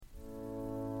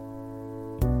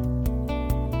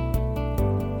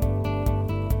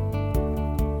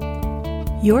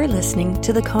You're listening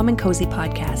to the Calm and Cozy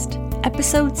Podcast,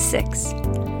 Episode 6.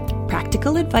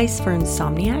 Practical advice for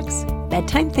insomniacs,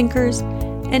 bedtime thinkers,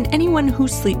 and anyone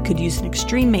whose sleep could use an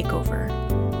extreme makeover.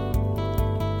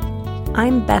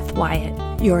 I'm Beth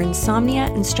Wyatt, your insomnia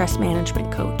and stress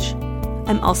management coach.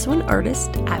 I'm also an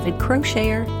artist, avid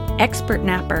crocheter, expert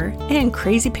napper, and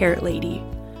crazy parrot lady.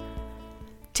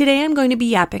 Today I'm going to be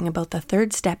yapping about the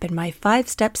third step in my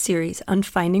 5-step series on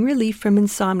finding relief from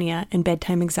insomnia and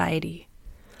bedtime anxiety.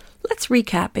 Let's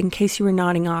recap in case you were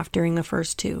nodding off during the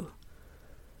first two.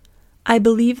 I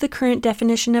believe the current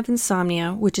definition of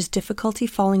insomnia, which is difficulty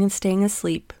falling and staying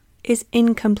asleep, is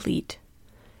incomplete.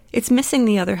 It's missing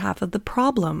the other half of the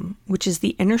problem, which is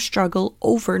the inner struggle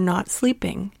over not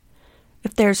sleeping.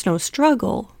 If there's no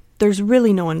struggle, there's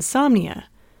really no insomnia.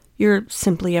 You're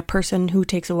simply a person who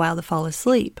takes a while to fall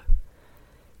asleep.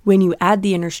 When you add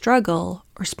the inner struggle,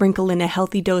 or sprinkle in a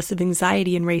healthy dose of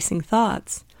anxiety and racing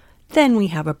thoughts, then we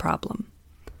have a problem.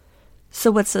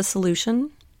 So what's the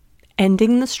solution?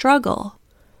 Ending the struggle.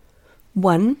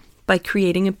 1, by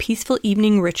creating a peaceful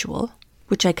evening ritual,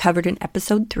 which I covered in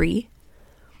episode 3.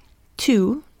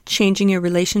 2, changing your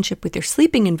relationship with your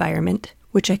sleeping environment,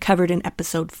 which I covered in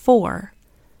episode 4.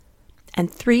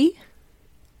 And 3,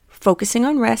 focusing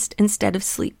on rest instead of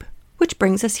sleep, which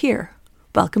brings us here.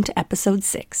 Welcome to episode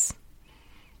 6.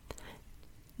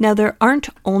 Now there aren't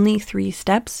only 3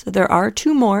 steps, there are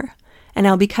 2 more, and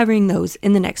I'll be covering those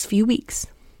in the next few weeks.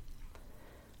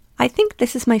 I think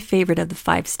this is my favorite of the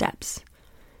 5 steps.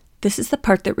 This is the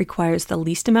part that requires the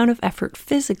least amount of effort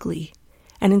physically,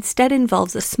 and instead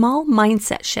involves a small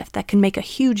mindset shift that can make a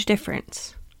huge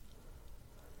difference.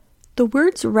 The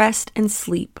words rest and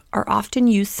sleep are often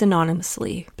used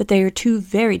synonymously, but they are 2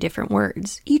 very different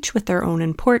words, each with their own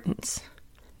importance.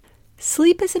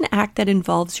 Sleep is an act that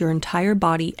involves your entire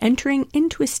body entering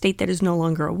into a state that is no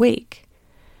longer awake.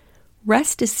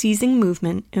 Rest is ceasing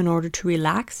movement in order to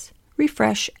relax,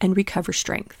 refresh, and recover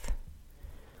strength.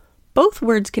 Both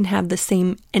words can have the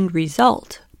same end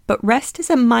result, but rest is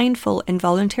a mindful and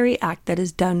voluntary act that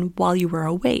is done while you are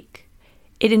awake.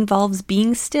 It involves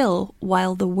being still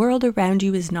while the world around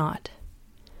you is not.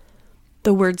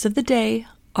 The words of the day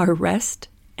are rest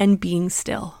and being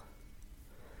still.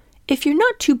 If you're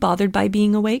not too bothered by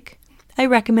being awake, I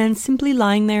recommend simply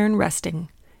lying there and resting.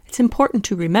 It's important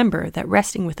to remember that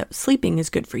resting without sleeping is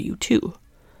good for you too.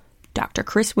 Dr.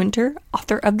 Chris Winter,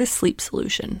 author of The Sleep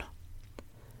Solution.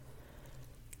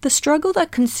 The struggle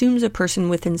that consumes a person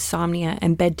with insomnia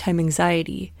and bedtime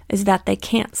anxiety is that they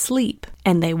can't sleep,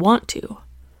 and they want to.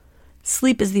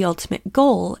 Sleep is the ultimate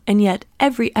goal, and yet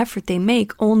every effort they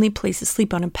make only places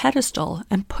sleep on a pedestal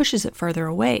and pushes it further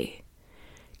away.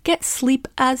 Get sleep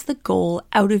as the goal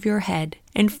out of your head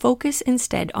and focus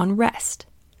instead on rest.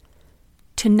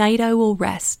 Tonight I will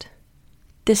rest.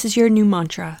 This is your new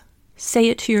mantra. Say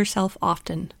it to yourself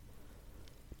often.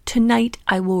 Tonight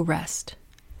I will rest.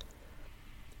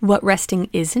 What resting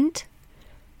isn't?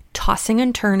 Tossing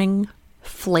and turning,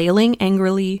 flailing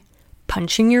angrily,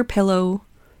 punching your pillow,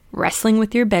 wrestling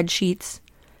with your bed sheets,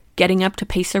 getting up to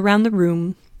pace around the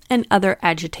room, and other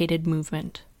agitated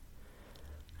movement.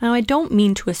 Now, I don't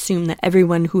mean to assume that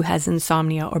everyone who has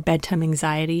insomnia or bedtime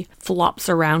anxiety flops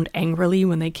around angrily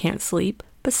when they can't sleep,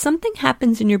 but something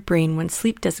happens in your brain when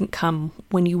sleep doesn't come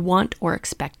when you want or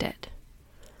expect it.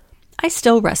 I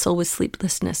still wrestle with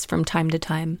sleeplessness from time to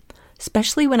time,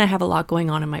 especially when I have a lot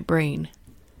going on in my brain.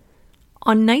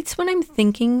 On nights when I'm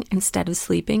thinking instead of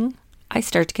sleeping, I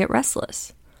start to get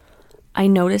restless. I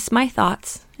notice my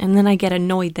thoughts, and then I get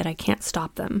annoyed that I can't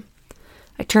stop them.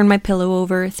 I turn my pillow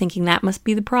over, thinking that must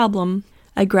be the problem.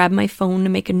 I grab my phone to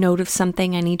make a note of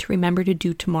something I need to remember to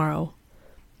do tomorrow.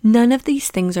 None of these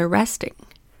things are resting.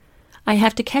 I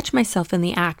have to catch myself in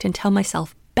the act and tell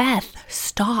myself, Beth,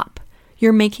 stop.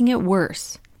 You're making it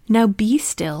worse. Now be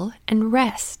still and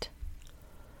rest.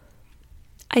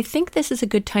 I think this is a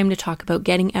good time to talk about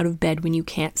getting out of bed when you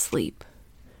can't sleep.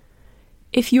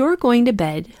 If you're going to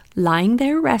bed, lying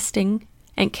there resting,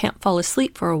 and can't fall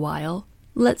asleep for a while,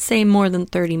 let's say more than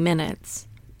 30 minutes,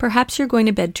 perhaps you're going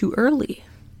to bed too early.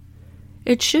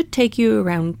 It should take you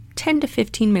around 10 to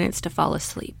 15 minutes to fall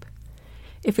asleep.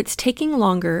 If it's taking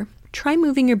longer, try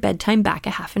moving your bedtime back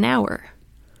a half an hour.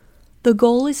 The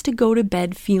goal is to go to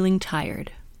bed feeling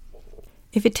tired.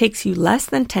 If it takes you less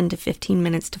than 10 to 15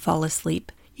 minutes to fall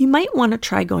asleep, you might want to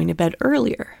try going to bed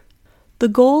earlier. The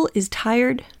goal is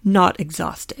tired, not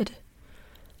exhausted.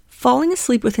 Falling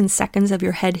asleep within seconds of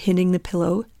your head hitting the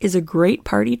pillow is a great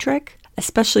party trick,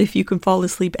 especially if you can fall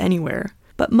asleep anywhere,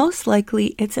 but most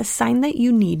likely it's a sign that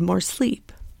you need more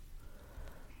sleep.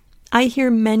 I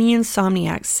hear many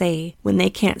insomniacs say when they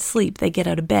can't sleep, they get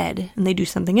out of bed and they do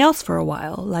something else for a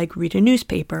while, like read a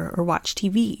newspaper or watch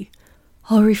TV.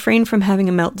 I'll refrain from having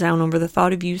a meltdown over the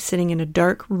thought of you sitting in a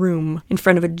dark room in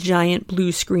front of a giant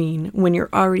blue screen when you're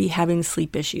already having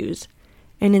sleep issues,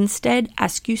 and instead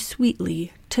ask you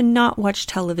sweetly to not watch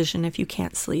television if you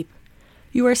can't sleep.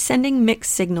 You are sending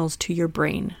mixed signals to your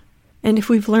brain. And if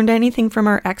we've learned anything from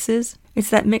our exes, it's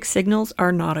that mixed signals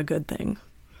are not a good thing.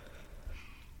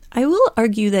 I will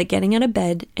argue that getting out of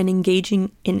bed and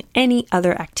engaging in any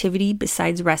other activity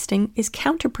besides resting is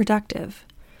counterproductive.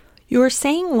 You are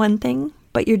saying one thing,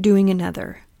 but you're doing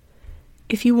another.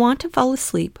 If you want to fall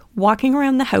asleep, walking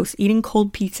around the house eating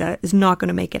cold pizza is not going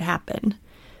to make it happen.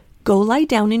 Go lie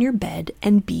down in your bed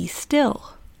and be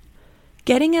still.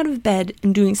 Getting out of bed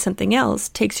and doing something else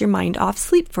takes your mind off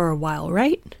sleep for a while,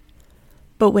 right?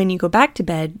 But when you go back to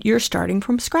bed, you're starting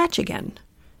from scratch again.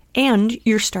 And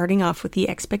you're starting off with the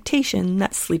expectation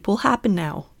that sleep will happen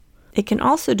now. It can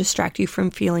also distract you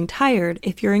from feeling tired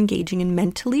if you're engaging in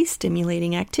mentally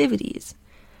stimulating activities.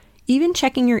 Even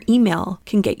checking your email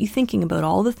can get you thinking about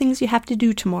all the things you have to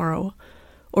do tomorrow,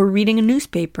 or reading a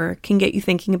newspaper can get you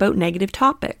thinking about negative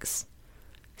topics.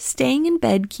 Staying in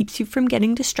bed keeps you from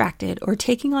getting distracted or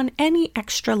taking on any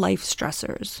extra life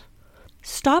stressors.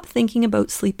 Stop thinking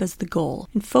about sleep as the goal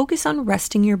and focus on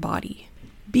resting your body.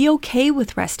 Be okay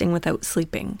with resting without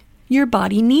sleeping. Your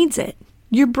body needs it.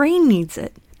 Your brain needs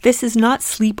it. This is not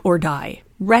sleep or die.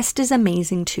 Rest is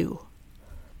amazing too.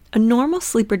 A normal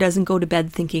sleeper doesn't go to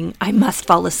bed thinking, I must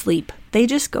fall asleep. They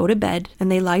just go to bed and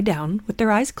they lie down with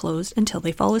their eyes closed until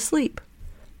they fall asleep.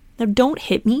 Now don't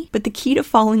hit me, but the key to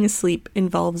falling asleep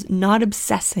involves not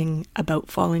obsessing about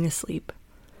falling asleep.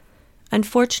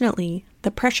 Unfortunately,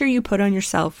 the pressure you put on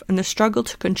yourself and the struggle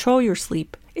to control your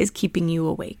sleep is keeping you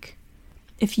awake.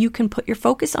 If you can put your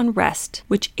focus on rest,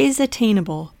 which is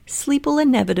attainable, sleep will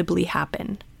inevitably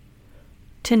happen.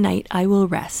 Tonight I will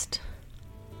rest.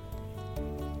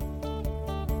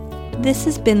 This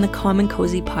has been the Calm and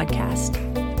Cozy podcast.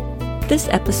 This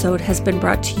episode has been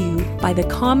brought to you by the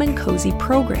Calm and Cozy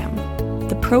program.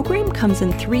 The program comes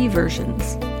in 3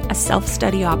 versions: a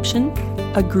self-study option,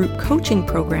 a group coaching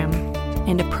program,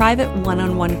 and a private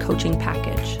one-on-one coaching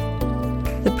package.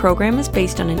 The program is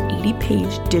based on an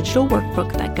 80-page digital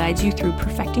workbook that guides you through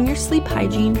perfecting your sleep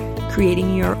hygiene,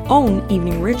 creating your own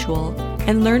evening ritual,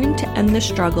 and learning to end the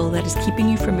struggle that is keeping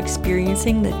you from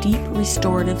experiencing the deep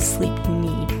restorative sleep you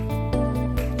need.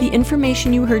 The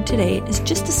information you heard today is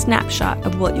just a snapshot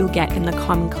of what you'll get in the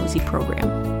Calm and Cozy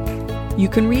program. You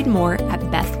can read more at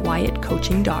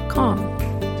BethWyattCoaching.com.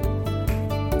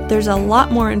 There's a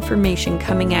lot more information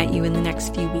coming at you in the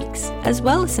next few weeks, as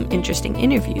well as some interesting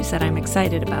interviews that I'm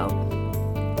excited about.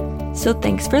 So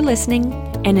thanks for listening,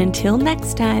 and until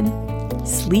next time,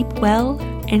 sleep well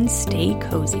and stay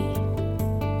cozy.